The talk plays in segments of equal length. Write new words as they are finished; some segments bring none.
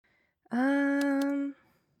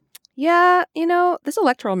Yeah, this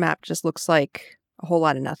electoral map just looks like a whole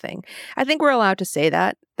lot of nothing. I think we're allowed to say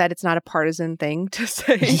that it's not a partisan thing to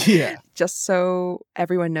say. Yeah. Just so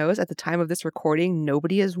everyone knows, at the time of this recording,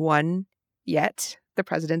 nobody has won yet the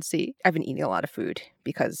presidency. I've been eating a lot of food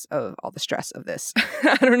because of all the stress of this.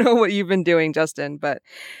 I don't know what you've been doing, Justin, but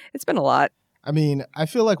it's been a lot. I mean, I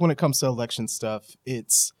feel like when it comes to election stuff,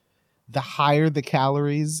 it's the higher the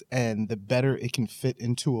calories and the better it can fit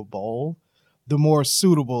into a bowl, the more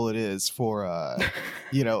suitable it is for,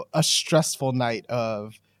 a stressful night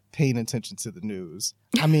of paying attention to the news.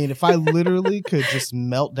 I mean, if I literally could just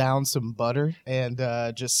melt down some butter and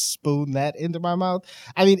just spoon that into my mouth.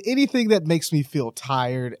 I mean, anything that makes me feel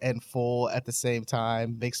tired and full at the same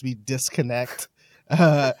time, makes me disconnect.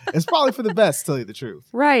 It's probably for the best, to tell you the truth.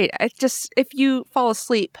 Right. If you fall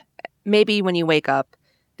asleep, maybe when you wake up,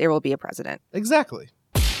 there will be a president. Exactly.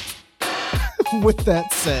 With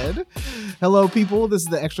that said, hello, people. This is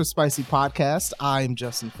the Extra Spicy Podcast. I'm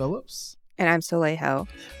Justin Phillips. And I'm Soleil Ho.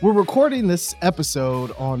 We're recording this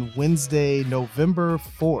episode on Wednesday, November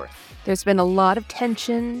 4th. There's been a lot of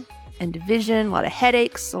tension and division, a lot of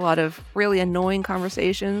headaches, a lot of really annoying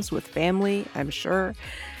conversations with family, I'm sure.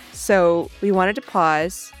 So we wanted to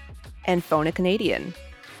pause and phone a Canadian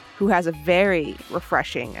who has a very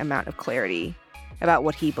refreshing amount of clarity about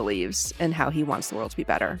what he believes and how he wants the world to be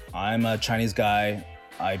better. I'm a Chinese guy.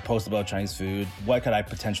 I post about Chinese food. What could I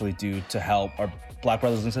potentially do to help our Black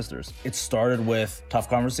brothers and sisters? It started with tough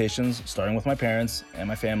conversations, starting with my parents and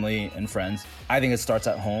my family and friends. I think it starts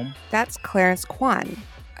at home. That's Clarence Kwan,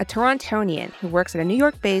 a Torontonian who works at a New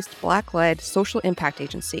York-based Black-led social impact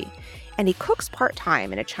agency, and he cooks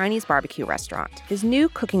part-time in a Chinese barbecue restaurant. His new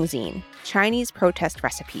cooking zine, Chinese Protest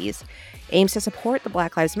Recipes, aims to support the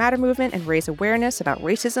Black Lives Matter movement and raise awareness about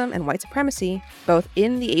racism and white supremacy, both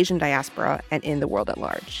in the Asian diaspora and in the world at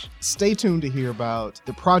large. Stay tuned to hear about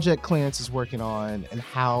the project Clarence is working on and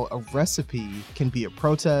how a recipe can be a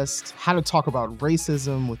protest, how to talk about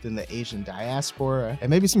racism within the Asian diaspora, and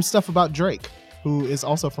maybe some stuff about Drake, who is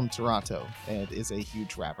also from Toronto and is a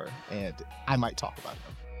huge rapper, and I might talk about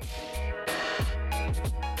him.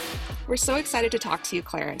 We're so excited to talk to you,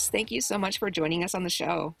 Clarence. Thank you so much for joining us on the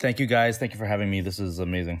show. Thank you, guys. Thank you for having me. This is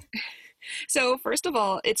amazing. So first of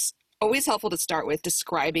all, it's always helpful to start with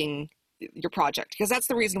describing your project, because that's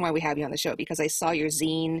the reason why we have you on the show, because I saw your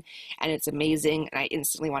zine and it's amazing and I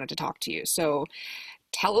instantly wanted to talk to you. So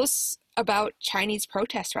tell us about Chinese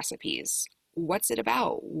Protest Recipes. What's it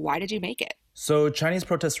about? Why did you make it? So Chinese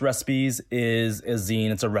Protest Recipes is a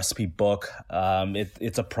zine. It's a recipe book.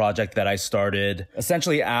 It's a project that I started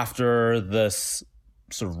essentially after this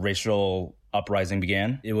sort of racial uprising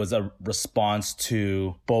began. It was a response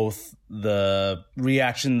to both the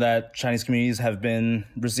reaction that Chinese communities have been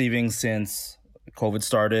receiving since COVID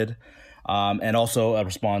started, and also a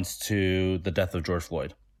response to the death of George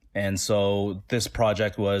Floyd. And so this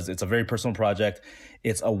project it's a very personal project.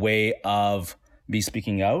 It's a way of me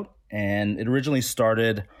speaking out. And it originally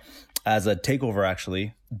started as a takeover,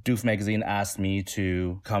 actually. Doof Magazine asked me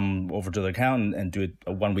to come over to their account and do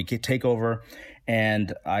a 1-week takeover.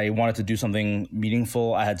 And I wanted to do something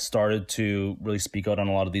meaningful. I had started to really speak out on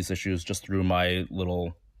a lot of these issues just through my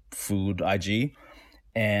little food IG.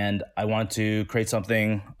 And I wanted to create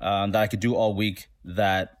something that I could do all week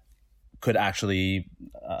that could actually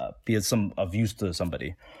be of use to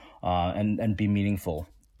somebody and be meaningful.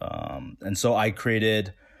 And so I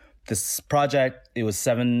created this project. It was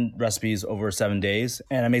 7 recipes over 7 days.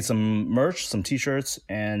 And I made some merch, some t-shirts,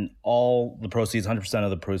 and all the proceeds, 100%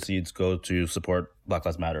 of the proceeds go to support Black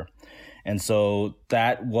Lives Matter. And so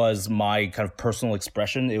that was my kind of personal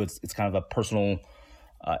expression. It's kind of a personal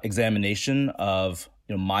examination of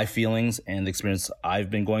my feelings and the experience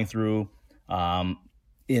I've been going through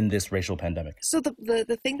in this racial pandemic. So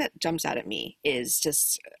the thing that jumps out at me is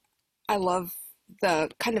just, I love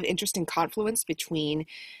the kind of interesting confluence between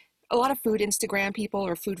a lot of food Instagram people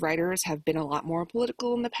or food writers have been a lot more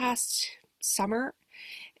political in the past summer.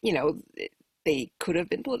 They could have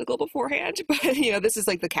been political beforehand, but this is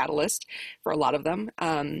like the catalyst for a lot of them.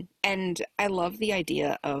 And I love the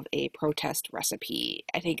idea of a protest recipe.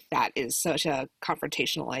 I think that is such a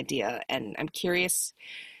confrontational idea. And I'm curious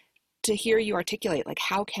to hear you articulate, like,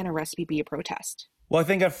 how can a recipe be a protest? Well, I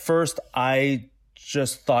think at first I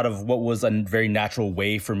just thought of what was a very natural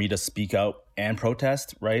way for me to speak out and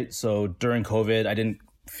protest, right? So during COVID, I didn't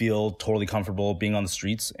feel totally comfortable being on the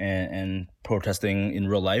streets and protesting in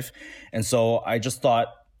real life. And so I just thought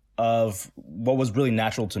of what was really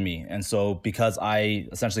natural to me. And so because I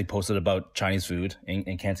essentially posted about Chinese food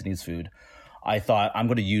and Cantonese food, I thought I'm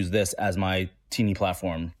going to use this as my teeny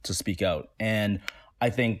platform to speak out. And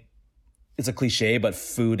I think it's a cliche, but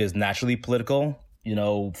food is naturally political. You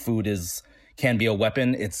know, can be a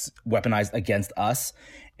weapon. It's weaponized against us.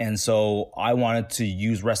 And so I wanted to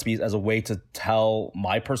use recipes as a way to tell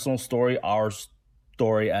my personal story, our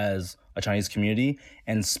story as a Chinese community,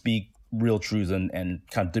 and speak real truths and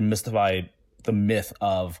kind of demystify the myth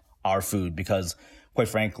of our food. Because quite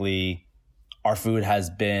frankly, our food has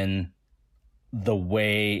been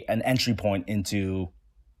an entry point into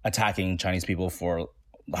attacking Chinese people for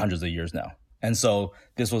hundreds of years now. And so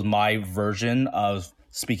this was my version of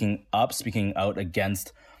speaking out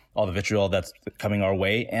against all the vitriol that's coming our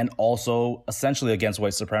way, and also essentially against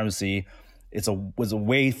white supremacy. Was a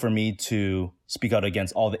way for me to speak out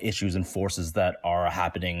against all the issues and forces that are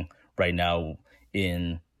happening right now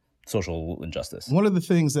in social injustice. One of the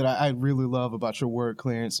things that I really love about your work,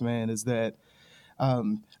 Clarence, man, is that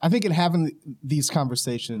I think in having these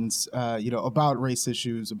conversations, about race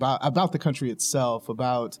issues, about the country itself,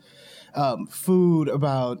 about food,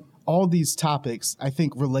 about all these topics, I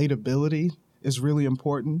think relatability is really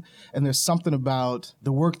important. And there's something about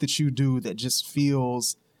the work that you do that just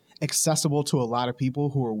feels accessible to a lot of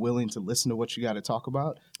people who are willing to listen to what you got to talk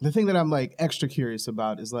about. The thing that I'm like extra curious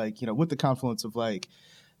about is like, with the confluence of like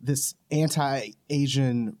this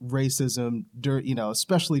anti-Asian racism,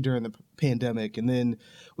 especially during the pandemic, and then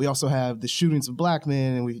we also have the shootings of Black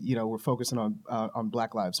men, and we're focusing on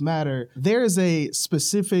Black Lives Matter. There is a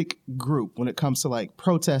specific group when it comes to like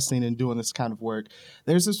protesting and doing this kind of work.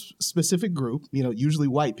 There's a specific group, usually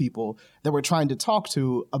white people, that we're trying to talk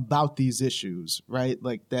to about these issues, right?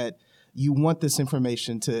 Like that. You want this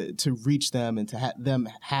information to reach them and to them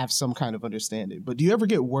have some kind of understanding. But do you ever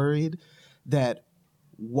get worried that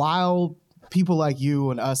while people like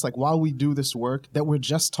you and us, like while we do this work, that we're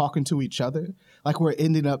just talking to each other, like we're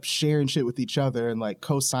ending up sharing shit with each other and like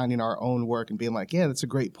co-signing our own work and being like, yeah, that's a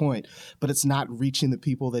great point, but it's not reaching the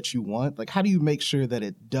people that you want? Like, how do you make sure that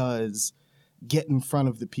it does get in front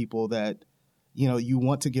of the people that, you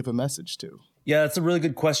want to give a message to? Yeah, that's a really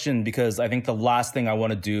good question, because I think the last thing I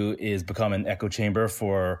want to do is become an echo chamber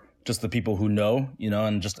for just the people who know,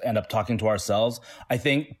 and just end up talking to ourselves. I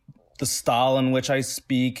think the style in which I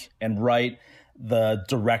speak and write, the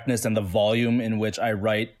directness and the volume in which I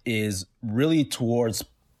write is really towards,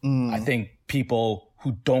 I think, people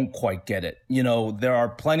who don't quite get it. There are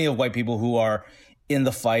plenty of white people who are in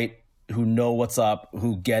the fight, who know what's up,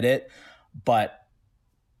 who get it. But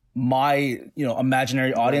my,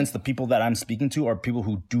 imaginary audience, the people that I'm speaking to, are people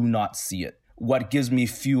who do not see it. What gives me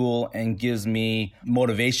fuel and gives me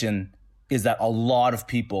motivation is that a lot of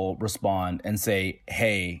people respond and say,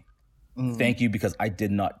 hey, thank you, because I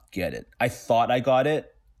did not get it. I thought I got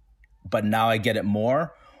it, but now I get it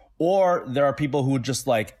more. Or there are people who just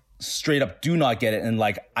like straight up do not get it and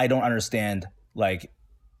like, I don't understand, like,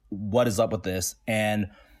 what is up with this? And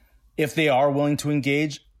if they are willing to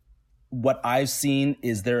engage, what I've seen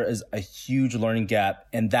is there is a huge learning gap,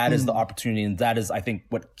 and that is the opportunity. And that is, I think,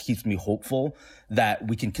 what keeps me hopeful that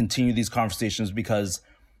we can continue these conversations, because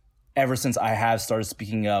ever since I have started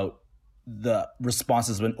speaking out, the response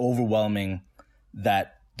has been overwhelming,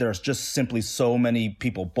 that there's just simply so many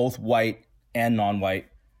people, both white and non-white,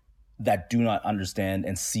 that do not understand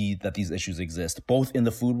and see that these issues exist, both in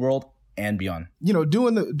the food world and beyond.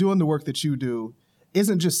 Doing the work that you do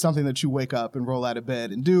isn't just something that you wake up and roll out of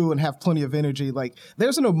bed and do and have plenty of energy. Like,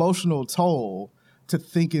 there's an emotional toll to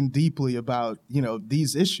thinking deeply about,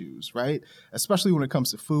 these issues, right? Especially when it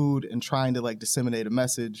comes to food and trying to like disseminate a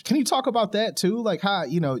message. Can you talk about that too? Like how,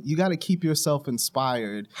 you got to keep yourself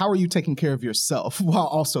inspired. How are you taking care of yourself while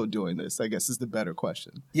also doing this, I guess, is the better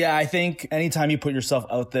question. Yeah, I think anytime you put yourself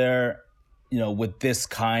out there, with this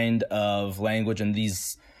kind of language and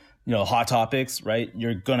these, hot topics, right,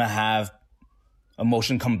 you're going to have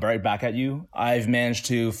emotion come right back at you. I've managed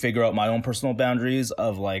to figure out my own personal boundaries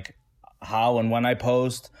of like how and when I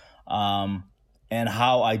post, and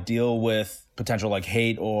how I deal with potential like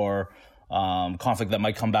hate or conflict that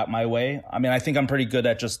might come back my way. I mean, I think I'm pretty good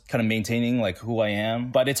at just kind of maintaining like who I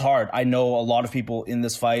am, but it's hard. I know a lot of people in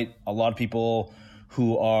this fight, a lot of people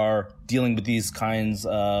who are dealing with this kind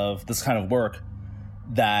of work,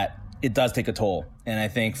 that it does take a toll. And I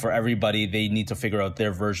think for everybody, they need to figure out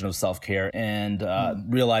their version of self-care and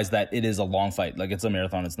realize that it is a long fight. Like, it's a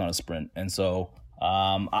marathon, it's not a sprint. And so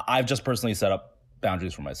I've just personally set up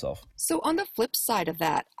boundaries for myself. So on the flip side of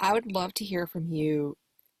that, I would love to hear from you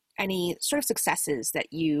any sort of successes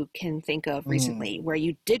that you can think of recently where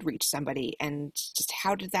you did reach somebody, and just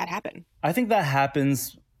how did that happen? I think that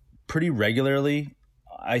happens pretty regularly.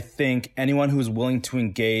 I think anyone who's willing to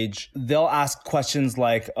engage, they'll ask questions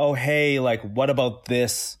like, oh, hey, like, what about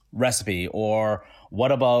this recipe? Or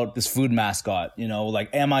What about this food mascot? You know,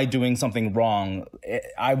 like, am I doing something wrong?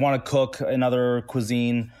 I want to cook another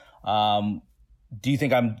cuisine. Do you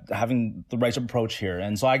think I'm having the right approach here?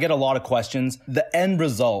 And so I get a lot of questions. The end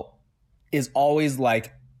result is always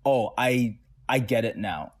like, oh, I get it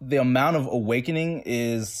now. The amount of awakening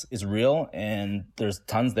is real, and there's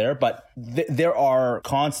tons there. But there are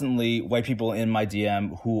constantly white people in my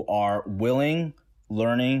DM who are willing,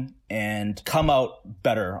 learning, and come out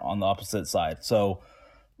better on the opposite side. So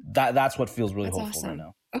that's what feels really hopeful awesome. right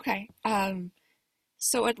now. Okay.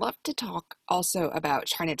 So I'd love to talk also about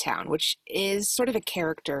Chinatown, which is sort of a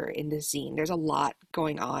character in the zine. There's a lot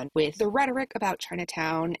going on with the rhetoric about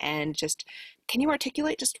Chinatown, and just, can you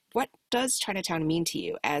articulate just what does Chinatown mean to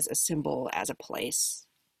you as a symbol, as a place?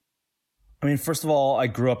 I mean, first of all, I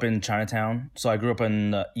grew up in Chinatown. So I grew up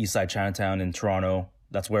in East Side Chinatown in Toronto.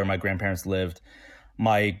 That's where my grandparents lived.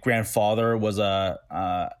 My grandfather was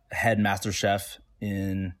a head master chef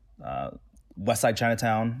in West Side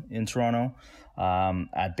Chinatown in Toronto,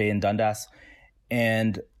 at Bay and Dundas.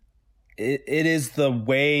 And it is the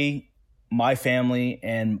way my family,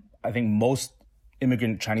 and I think most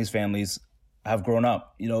immigrant Chinese families, have grown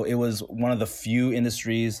up. You know, it was one of the few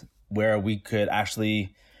industries where we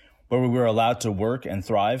were allowed to work and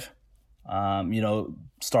thrive. You know,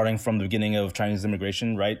 starting from the beginning of Chinese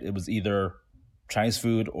immigration, right? It was either Chinese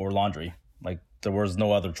food or laundry. Like, there was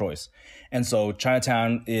no other choice. And so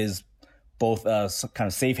Chinatown is both a kind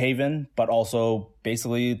of safe haven, but also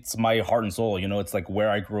basically it's my heart and soul. You know, it's like where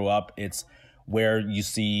I grew up. It's where you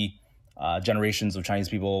see generations of Chinese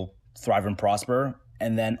people thrive and prosper.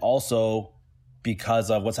 And then also, because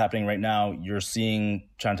of what's happening right now, you're seeing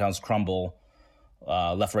Chinatowns crumble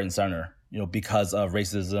left, right, and center, you know, because of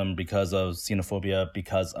racism, because of xenophobia,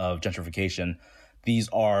 because of gentrification. These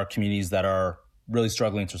are communities that are really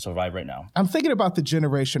struggling to survive right now. I'm thinking about the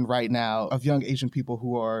generation right now of young Asian people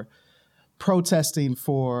who are protesting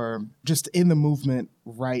for just in the movement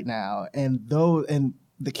right now. And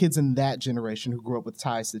the kids in that generation who grew up with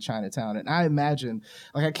ties to Chinatown. And I imagine,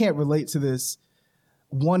 like, I can't relate to this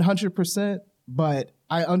 100%, but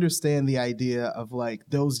I understand the idea of, like,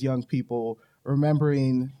 those young people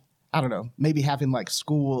remembering, I don't know, maybe having like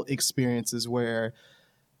school experiences where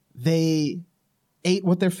they ate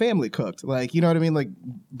what their family cooked. Like, you know what I mean? Like,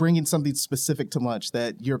 bringing something specific to lunch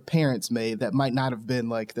that your parents made that might not have been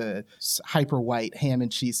like the hyper white ham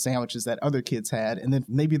and cheese sandwiches that other kids had. And then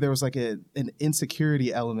maybe there was like an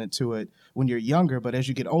insecurity element to it when you're younger, but as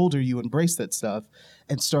you get older, you embrace that stuff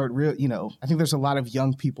and start I think there's a lot of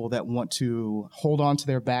young people that want to hold on to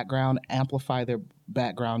their background, amplify their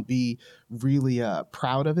background, be really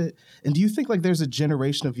proud of it. And do you think like there's a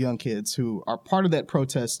generation of young kids who are part of that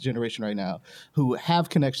protest generation right now who have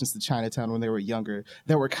connections to Chinatown when they were younger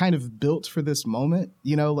that were kind of built for this moment?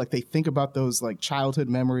 You know, like they think about those like childhood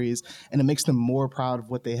memories and it makes them more proud of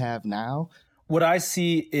what they have now. What I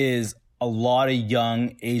see is a lot of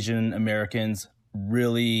young Asian Americans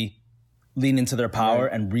really lean into their power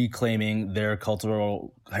and reclaiming their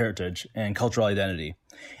cultural heritage and cultural identity.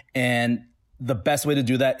 And the best way to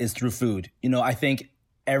do that is through food. You know, I think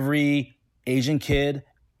every Asian kid,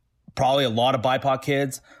 probably a lot of BIPOC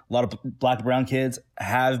kids, a lot of Black and brown kids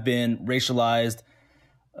have been racialized,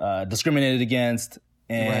 discriminated against,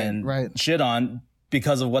 and shit on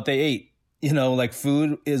because of what they ate. You know, like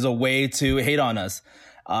food is a way to hate on us.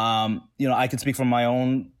 You know, I can speak from my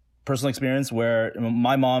own personal experience where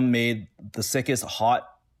my mom made the sickest hot,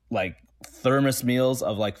 like thermos meals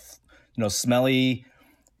of like, you know, smelly,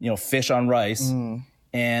 you know, fish on rice.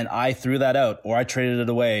 And I threw that out, or I traded it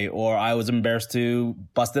away, or I was embarrassed to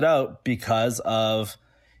bust it out because of,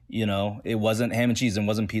 you know, it wasn't ham and cheese and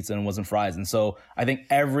wasn't pizza and wasn't fries. And so I think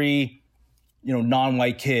every, you know,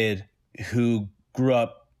 non-white kid who grew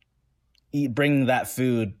up bringing that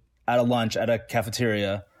food at a lunch at a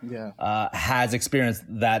cafeteria has experienced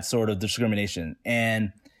that sort of discrimination.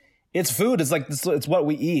 And it's food. It's like, it's what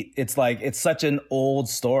we eat. It's like, it's such an old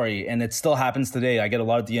story and it still happens today. I get a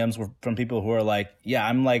lot of DMs from people who are like, yeah,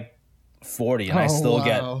 I'm like 40 and I still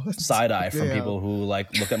get side eye from people who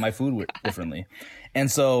like look at my food differently. And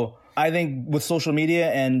so I think with social media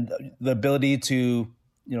and the ability to,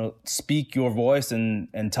 you know, speak your voice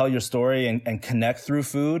and tell your story and connect through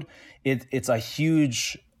food, it's a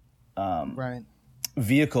huge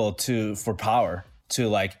vehicle for power to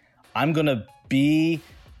like, I'm going to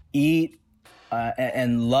eat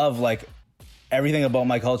and love like everything about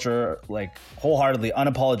my culture, like wholeheartedly,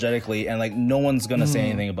 unapologetically, and like no one's gonna say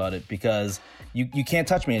anything about it because you can't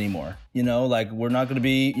touch me anymore. You know, like we're not gonna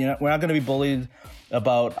be bullied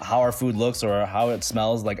about how our food looks or how it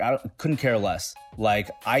smells. Like I couldn't care less. Like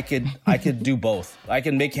I could do both. I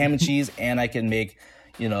can make ham and cheese and I can make,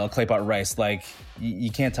 you know, clay pot rice. Like you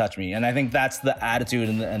can't touch me. And I think that's the attitude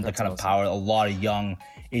and the kind of power a lot of young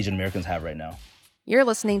Asian Americans have right now. You're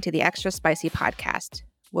listening to the Extra Spicy Podcast.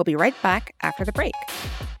 We'll be right back after the break.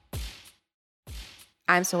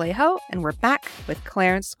 I'm Soleil Ho, and we're back with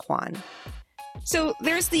Clarence Kwan. So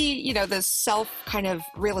there's the, you know, the self kind of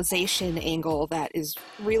realization angle that is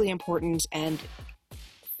really important and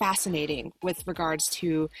fascinating with regards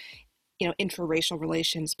to, you know, interracial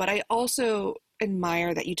relations. But I also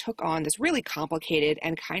admire that you took on this really complicated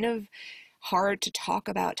and kind of hard to talk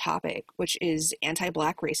about topic, which is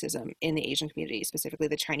anti-Black racism in the Asian community, specifically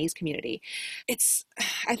the Chinese community.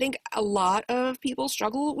 I think a lot of people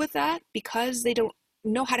struggle with that because they don't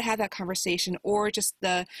know how to have that conversation, or just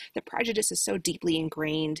the prejudice is so deeply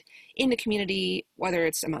ingrained in the community, whether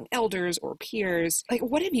it's among elders or peers. Like,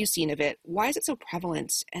 what have you seen of it? Why is it so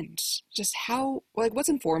prevalent? And just what's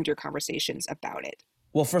informed your conversations about it?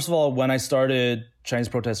 Well, first of all, when I started Chinese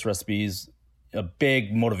Protest Recipes, a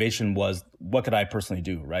big motivation was what could I personally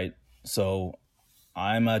do, right? So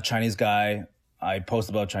I'm a Chinese guy. I post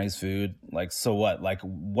about Chinese food. Like, so what? Like,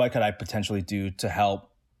 what could I potentially do to help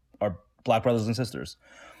our Black brothers and sisters?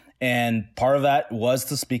 And part of that was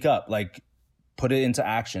to speak up, like put it into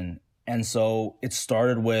action. And so it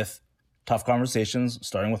started with tough conversations,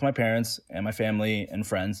 starting with my parents and my family and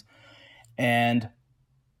friends. And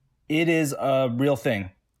it is a real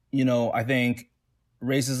thing. You know, I think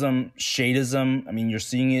racism, shadeism, I mean, you're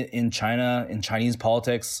seeing it in China, in Chinese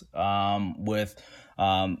politics, with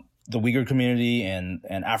the Uyghur community and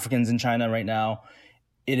Africans in China right now.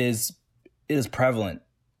 It is prevalent.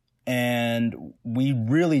 And we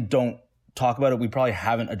really don't talk about it. We probably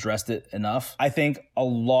haven't addressed it enough. I think a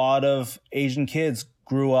lot of Asian kids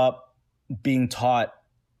grew up being taught,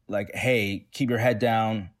 like, hey, keep your head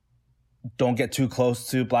down. Don't get too close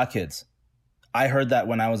to Black kids. I heard that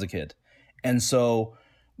when I was a kid. And so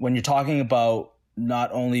when you're talking about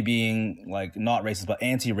not only being like not racist, but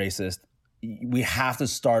anti-racist, we have to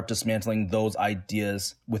start dismantling those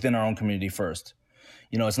ideas within our own community first.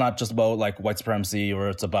 You know, it's not just about like white supremacy or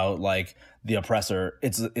it's about like the oppressor.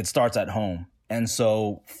 It starts at home. And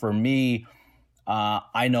so for me,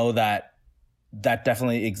 I know that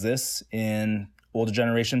definitely exists in older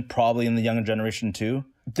generation, probably in the younger generation too.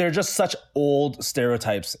 They're just such old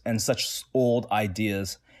stereotypes and such old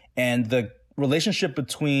ideas. And the relationship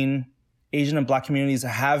between Asian and Black communities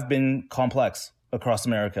have been complex across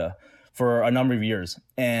America for a number of years.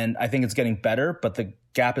 And I think it's getting better, but the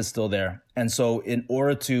gap is still there. And so in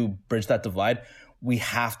order to bridge that divide, we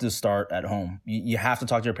have to start at home. You have to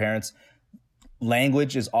talk to your parents.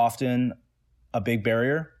 Language is often a big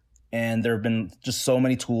barrier. And there have been just so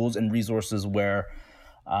many tools and resources where,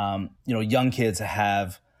 you know, young kids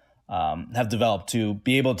have developed to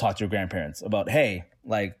be able to talk to your grandparents about, hey,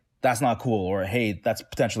 like, that's not cool, or hey, that's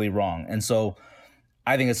potentially wrong. And so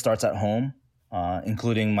I think it starts at home,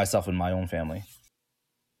 including myself and my own family.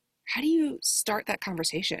 How do you start that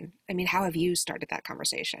conversation? I mean, how have you started that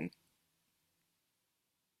conversation?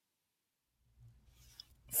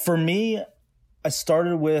 For me, I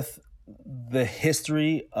started with the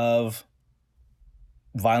history of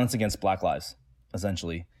violence against Black lives,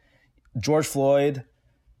 essentially. George Floyd,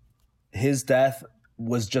 his death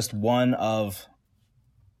was just one of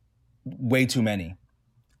way too many.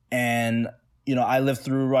 And, you know, I lived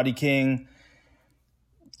through Rodney King,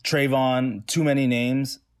 Trayvon, too many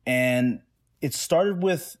names. And it started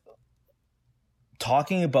with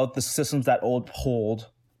talking about the systems that uphold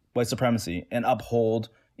white supremacy and uphold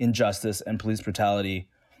injustice and police brutality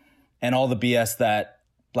and all the BS that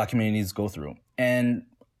Black communities go through. And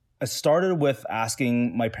I started with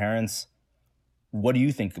asking my parents, what do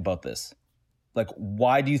you think about this? Like,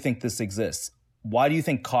 why do you think this exists? Why do you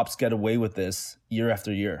think cops get away with this year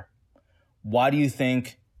after year? Why do you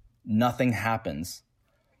think nothing happens?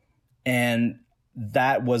 And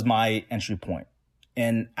that was my entry point,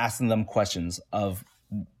 and asking them questions of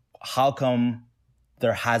how come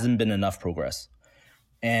there hasn't been enough progress.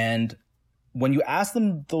 And when you ask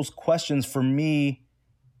them those questions, for me,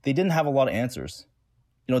 they didn't have a lot of answers.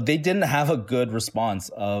 You know, they didn't have a good response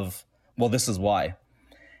of, well, this is why.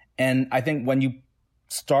 And I think when you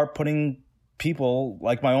start putting people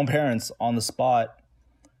like my own parents on the spot,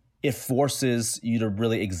 it forces you to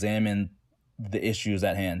really examine the issues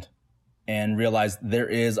at hand and realize there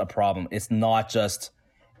is a problem. It's not just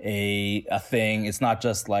a thing. It's not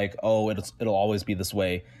just like, oh, it'll always be this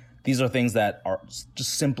way. These are things that are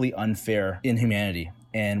just simply unfair in humanity,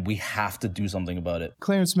 and we have to do something about it.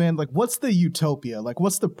 Clarence, man, like, what's the utopia? Like,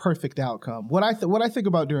 what's the perfect outcome? What I think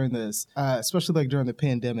about during this, especially like during the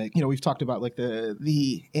pandemic, you know, we've talked about like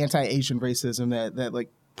the anti-Asian racism that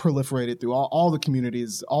like proliferated through all the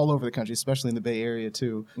communities all over the country, especially in the Bay Area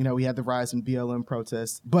too. You know, we had the rise in BLM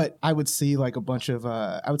protests, but I would see like a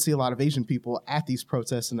lot of Asian people at these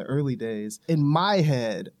protests in the early days. In my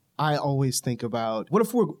head, I always think about, what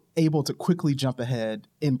if we're able to quickly jump ahead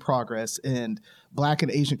in progress, and Black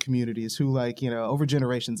and Asian communities who, like, you know, over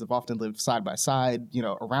generations have often lived side by side, you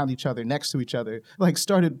know, around each other, next to each other, like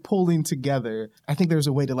started pulling together. I think there's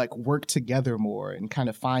a way to like work together more and kind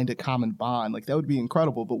of find a common bond. Like, that would be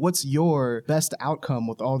incredible. But what's your best outcome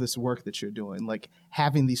with all this work that you're doing? Like,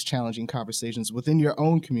 having these challenging conversations within your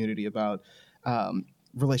own community about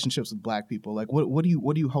relationships with Black people. Like, what do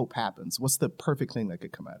you hope happens? What's the perfect thing that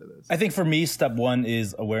could come out of this? I think for me, step one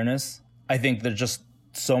is awareness. I think there's just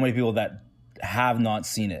so many people that have not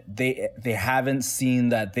seen it. They haven't seen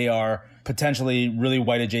that they are potentially really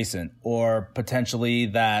white adjacent, or potentially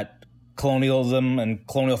that colonialism and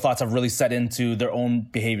colonial thoughts have really set into their own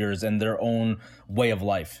behaviors and their own way of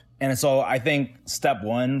life. And so I think step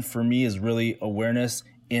one for me is really awareness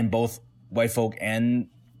in both white folk and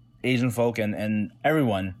Asian folk and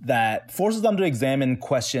everyone, that forces them to examine,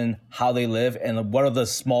 question how they live, and what are the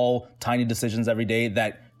small, tiny decisions every day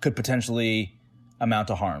that could potentially amount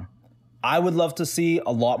to harm. I would love to see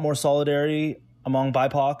a lot more solidarity among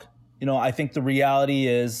BIPOC. You know, I think the reality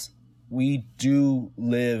is we do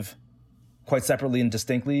live quite separately and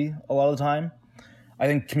distinctly a lot of the time. I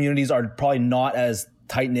think communities are probably not as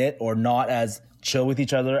tight-knit or not as chill with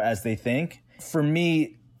each other as they think. For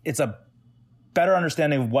me, it's a better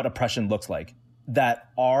understanding of what oppression looks like, that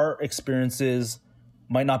our experiences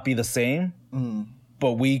might not be the same,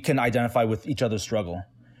 but we can identify with each other's struggle.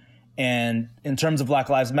 And in terms of Black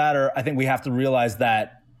Lives Matter, I think we have to realize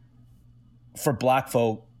that for Black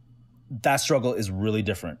folk, that struggle is really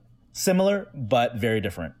different. Similar, but very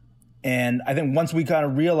different. And I think once we kind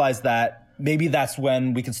of realize that, maybe that's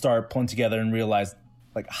when we can start pulling together and realize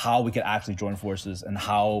like how we can actually join forces and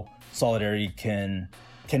how solidarity can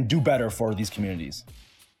do better for these communities.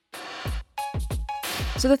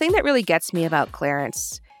 So the thing that really gets me about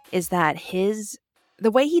Clarence is that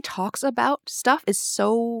the way he talks about stuff is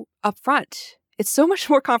so upfront. It's so much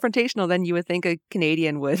more confrontational than you would think a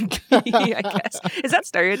Canadian would be, I guess. Is that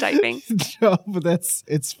stereotyping? No, but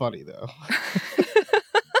it's funny though.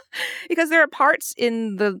 Because there are parts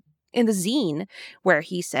in the zine where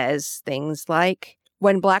he says things like,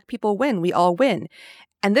 "When Black people win, we all win.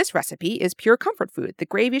 And this recipe is pure comfort food. The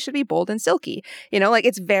gravy should be bold and silky." You know, like,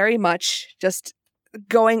 it's very much just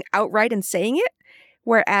going outright and saying it.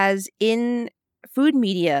 Whereas in food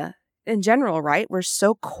media in general, right, we're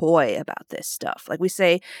so coy about this stuff. Like, we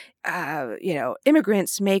say,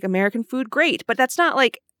 immigrants make American food great. But that's not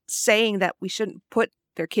like saying that we shouldn't put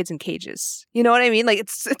their kids in cages. You know what I mean? Like,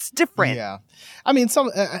 it's different. Yeah. I mean,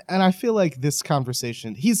 and I feel like this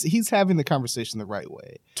conversation, he's having the conversation the right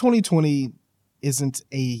way. 2020 isn't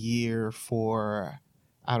a year for,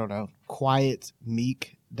 I don't know, quiet,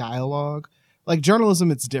 meek dialogue. Like,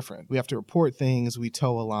 journalism, it's different. We have to report things, we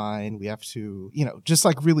toe a line, we have to, you know, just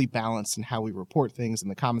like really balance in how we report things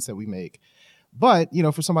and the comments that we make. But, you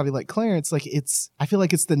know, for somebody like Clarence, like, I feel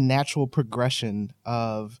like it's the natural progression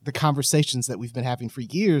of the conversations that we've been having for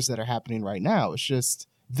years that are happening right now. It's just,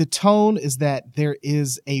 the tone is that there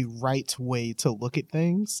is a right way to look at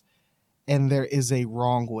things, and there is a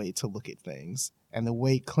wrong way to look at things. And the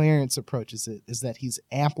way Clarence approaches it is that he's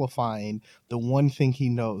amplifying the one thing he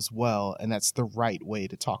knows well, and that's the right way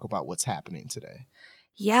to talk about what's happening today.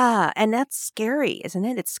 Yeah, and that's scary, isn't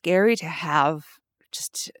it? It's scary to have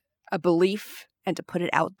just a belief and to put it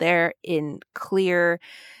out there in clear,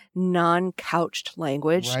 non-couched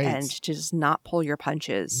language, Right. and just not pull your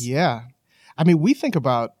punches. Yeah. I mean, we think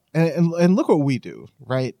about, and look what we do,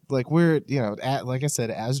 right? Like, we're, you know, like I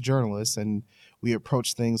said, as journalists, and we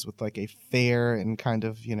approach things with like a fair and kind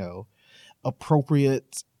of, you know,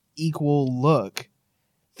 appropriate, equal look.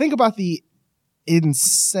 Think about the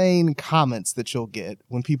insane comments that you'll get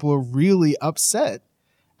when people are really upset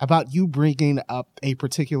about you bringing up a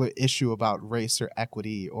particular issue about race or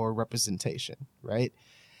equity or representation, right?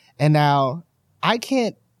 And now, I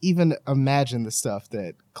can't even imagine the stuff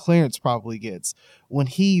that Clarence probably gets when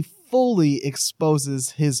he fully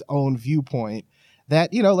exposes his own viewpoint,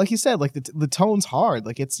 that, you know, like you said, like the tone's hard.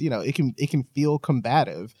 Like, it's, you know, it can feel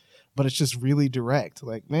combative, but it's just really direct.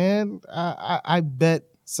 Like, man, I bet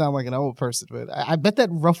Sound like an old person, but I bet that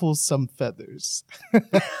ruffles some feathers.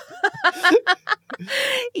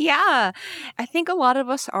 Yeah. I think a lot of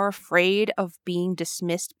us are afraid of being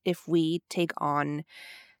dismissed if we take on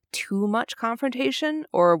too much confrontation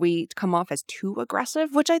or we come off as too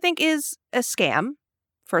aggressive, which I think is a scam,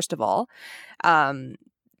 first of all. Um,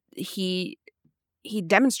 he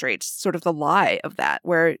demonstrates sort of the lie of that,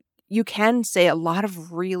 where you can say a lot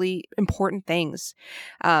of really important things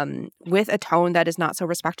with a tone that is not so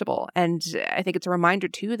respectable. And I think it's a reminder,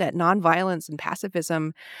 too, that nonviolence and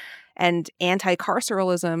pacifism and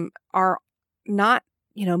anti-carceralism are not,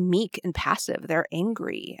 meek and passive. They're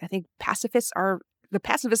angry. I think the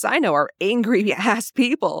pacifists I know are angry ass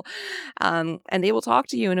people. And they will talk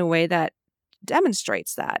to you in a way that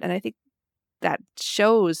demonstrates that. And I think that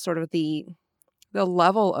shows sort of the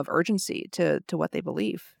level of urgency to what they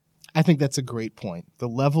believe. I think that's a great point. The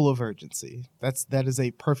level of urgency. That is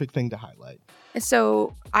a perfect thing to highlight.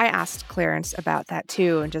 So I asked Clarence about that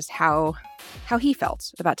too, and just how he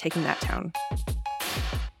felt about taking that tone.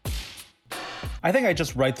 I think I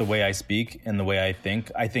just write the way I speak and the way I think.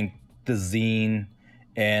 I think the zine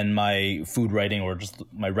and my food writing, or just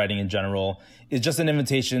my writing in general, is just an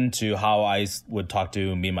invitation to how I would talk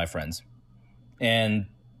to me and my friends. And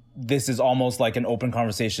this is almost like an open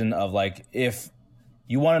conversation of like, if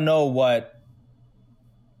you want to know what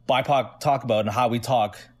BIPOC talk about and how we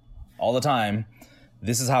talk all the time,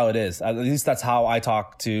 this is how it is. At least that's how I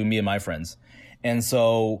talk to me and my friends. And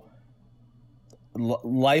so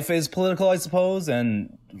life is political, I suppose,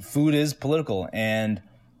 and food is political. And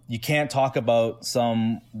you can't talk about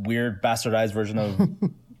some weird bastardized version of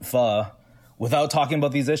pho without talking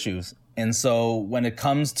about these issues. And so when it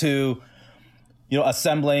comes to,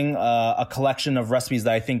 assembling a collection of recipes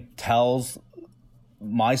that I think tells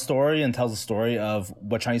my story and tells the story of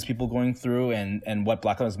what Chinese people are going through and what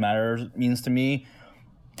Black Lives Matter means to me,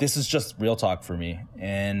 this is just real talk for me.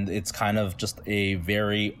 And it's kind of just a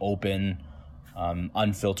very open,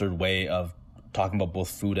 unfiltered way of talking about both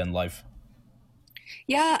food and life.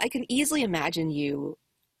 Yeah, I can easily imagine you,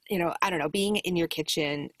 I don't know, being in your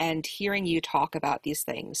kitchen and hearing you talk about these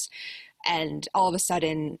things. And all of a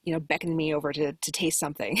sudden, beckoning me over to taste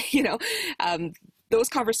something, those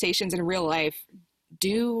conversations in real life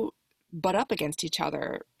do butt up against each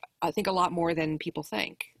other, I think, a lot more than people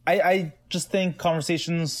think. I just think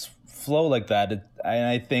conversations flow like that.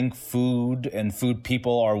 I think food and food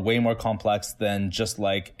people are way more complex than just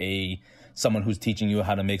like someone who's teaching you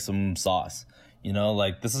how to make some sauce.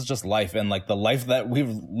 This is just life. And like the life that we're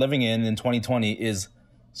living in 2020 is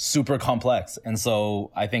super complex. And so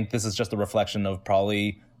I think this is just a reflection of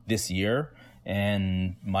probably this year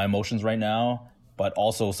and my emotions right now, but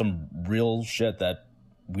also some real shit that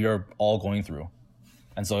we are all going through.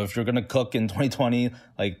 And so if you're going to cook in 2020,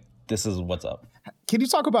 like, this is what's up. Can you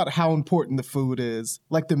talk about how important the food is?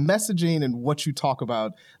 Like the messaging and what you talk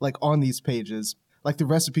about, like on these pages, like the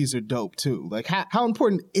recipes are dope too. Like how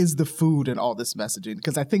important is the food in all this messaging?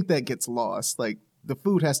 Because I think that gets lost. Like the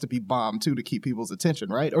food has to be bomb too to keep people's attention,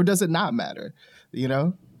 right? Or does it not matter?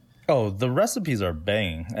 Oh, the recipes are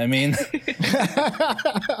banging. I mean,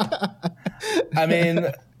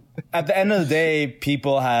 at the end of the day,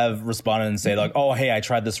 people have responded and say like, oh, hey, I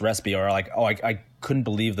tried this recipe, or like, oh, I couldn't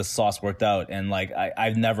believe the sauce worked out. And like,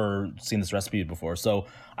 I've never seen this recipe before. So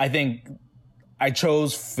I think I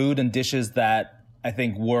chose food and dishes that I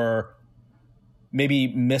think were maybe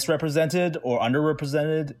misrepresented or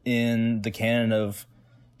underrepresented in the canon of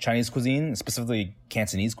Chinese cuisine, specifically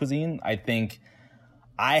Cantonese cuisine. I think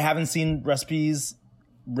I haven't seen recipes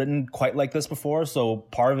written quite like this before. So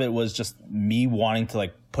part of it was just me wanting to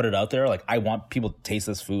like put it out there. Like, I want people to taste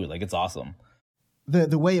this food. Like, it's awesome.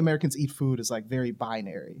 The way Americans eat food is like very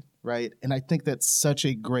binary, right? And I think that's such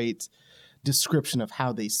a great description of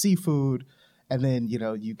how they see food. And then,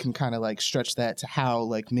 you can kind of like stretch that to how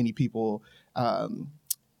like many people,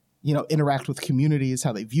 interact with communities,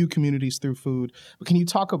 how they view communities through food. But can you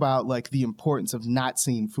talk about like the importance of not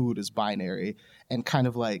seeing food as binary and kind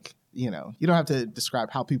of like, you don't have to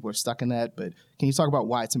describe how people are stuck in that, but can you talk about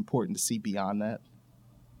why it's important to see beyond that?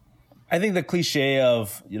 I think the cliche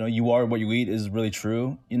of, you are what you eat is really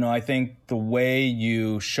true. I think the way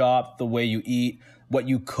you shop, the way you eat, what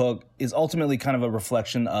you cook is ultimately kind of a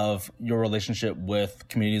reflection of your relationship with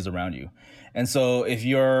communities around you. And so if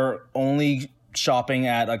you're only shopping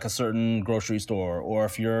at like a certain grocery store, or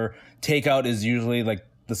if your takeout is usually like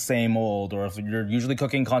the same old, or if you're usually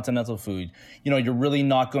cooking continental food, you're really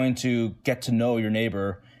not going to get to know your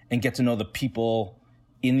neighbor and get to know the people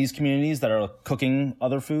in these communities that are cooking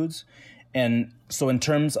other foods. And so in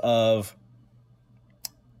terms of,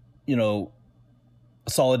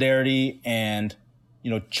 solidarity and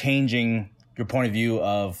changing your point of view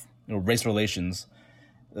of race relations,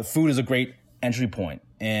 food is a great entry point.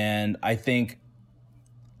 And I think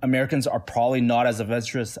Americans are probably not as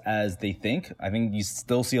adventurous as they think. I think you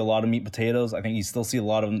still see a lot of meat potatoes. I think you still see a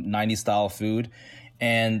lot of 90s style food.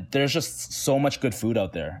 And there's just so much good food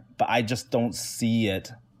out there, but I just don't see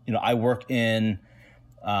it. I work in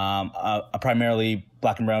a primarily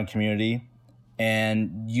Black and brown community,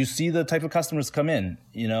 and you see the type of customers come in.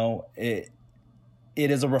 It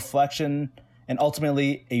is a reflection and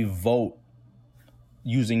ultimately a vote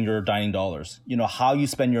using your dining dollars. How you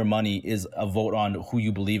spend your money is a vote on who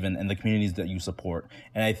you believe in and the communities that you support.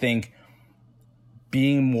 And I think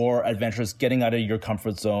being more adventurous, getting out of your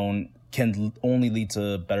comfort zone can only lead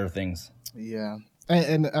to better things. Yeah.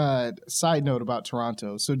 And side note about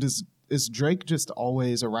Toronto. So is Drake just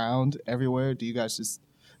always around everywhere? Do you guys just...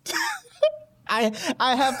 I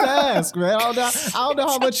have to ask, man. I don't know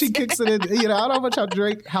how much he kicks it in. I don't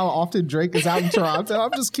know how often Drake is out in Toronto.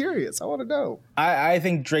 I'm just curious. I want to know. I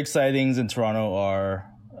think Drake sightings in Toronto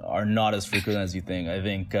are not as frequent as you think. I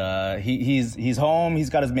think he's home. He's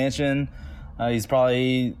got his mansion. He's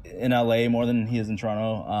probably in LA more than he is in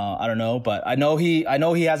Toronto. I don't know, but I know he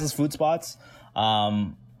has his food spots.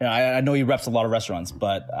 I know he reps a lot of restaurants,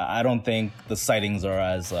 but I don't think the sightings are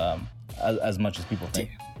as much as people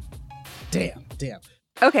think. Damn.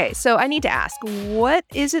 Okay, so I need to ask, what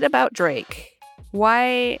is it about Drake?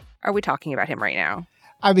 Why are we talking about him right now?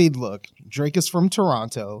 I mean, look, Drake is from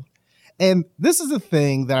Toronto, and this is the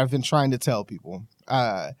thing that I've been trying to tell people.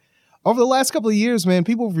 Over the last couple of years, man,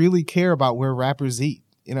 people really care about where rappers eat.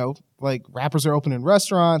 Like rappers are opening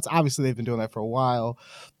restaurants. Obviously, they've been doing that for a while,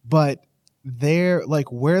 but they're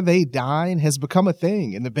like where they dine has become a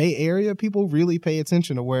thing. In the Bay Area, people really pay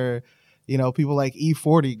attention to where people like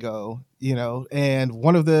E40 go, and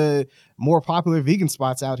one of the more popular vegan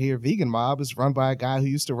spots out here, Vegan Mob, is run by a guy who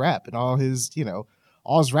used to rap, and all his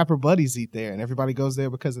rapper buddies eat there, and everybody goes there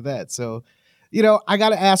because of that. So, I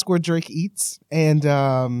got to ask where Drake eats, and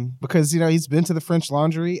because, he's been to the French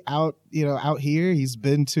Laundry out here. He's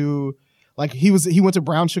been to, he went to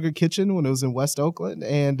Brown Sugar Kitchen when it was in West Oakland,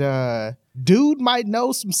 and dude might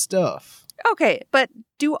know some stuff. Okay, but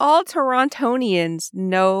do all Torontonians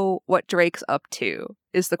know what Drake's up to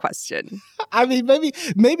is the question. I mean,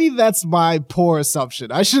 maybe that's my poor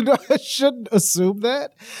assumption. I shouldn't assume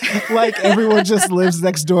that. Like everyone just lives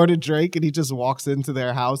next door to Drake and he just walks into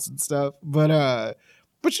their house and stuff. But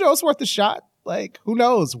it's worth a shot. Like, who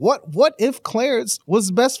knows? What if Clarence was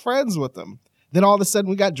best friends with him? Then all of a sudden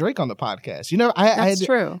we got Drake on the podcast.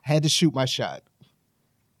 I had to shoot my shot.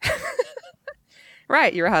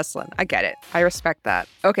 Right, you're hustling. I get it. I respect that.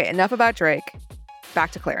 Okay, enough about Drake.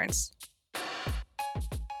 Back to Clarence.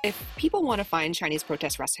 If people want to find Chinese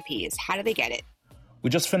protest recipes, how do they get it? We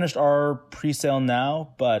just finished our pre-sale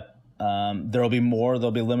now, but there'll be more.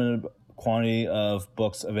 There'll be a limited quantity of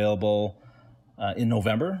books available in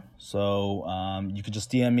November. So you could just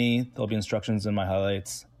DM me. There'll be instructions in my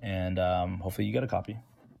highlights, and hopefully you get a copy.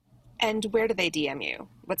 And where do they DM you?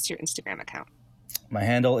 What's your Instagram account? My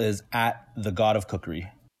handle is @TheGodOfCookery.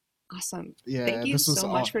 Awesome. Yeah, Thank you so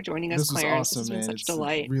much for joining us, Clarence. This was awesome, this has been man. such a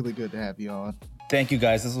delight. Really good to have you on. Thank you,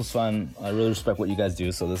 guys. This was fun. I really respect what you guys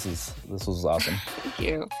do, so this was awesome. Thank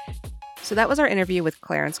you. So that was our interview with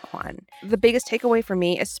Clarence Kwan. The biggest takeaway for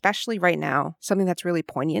me, especially right now, something that's really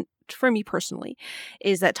poignant for me personally,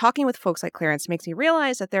 is that talking with folks like Clarence makes me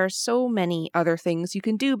realize that there are so many other things you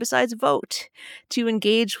can do besides vote to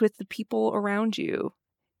engage with the people around you.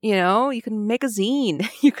 You can make a zine.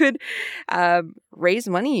 You could raise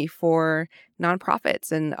money for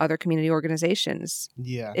nonprofits and other community organizations.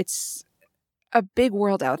 Yeah. It's a big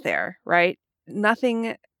world out there, right?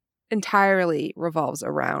 Nothing entirely revolves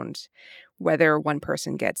around whether one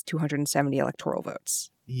person gets 270 electoral votes.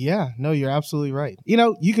 Yeah, no, you're absolutely right.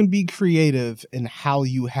 You can be creative in how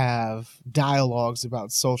you have dialogues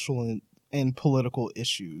about social and political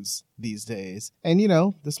issues these days. And,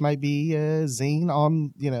 this might be a zine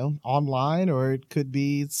on, online, or it could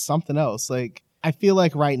be something else. Like, I feel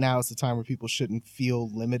like right now is the time where people shouldn't feel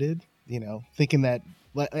limited, thinking that,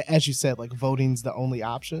 as you said, like voting's the only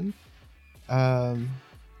option.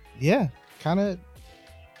 Yeah, kind of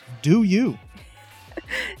do you.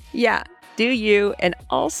 Yeah, do you, and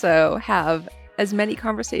also have as many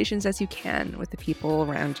conversations as you can with the people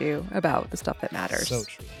around you about the stuff that matters. So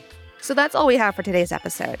true. So that's all we have for today's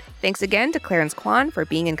episode. Thanks again to Clarence Kwan for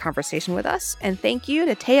being in conversation with us, and thank you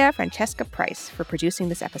to Taya Francesca Price for producing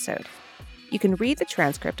this episode. You can read the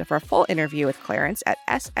transcript of our full interview with Clarence at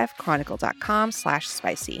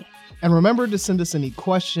sfchronicle.com/spicy. And remember to send us any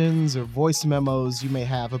questions or voice memos you may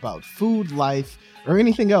have about food, life, or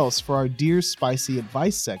anything else for our Dear Spicy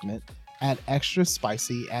Advice segment at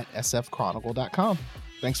extraspicy@sfchronicle.com.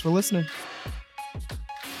 Thanks for listening.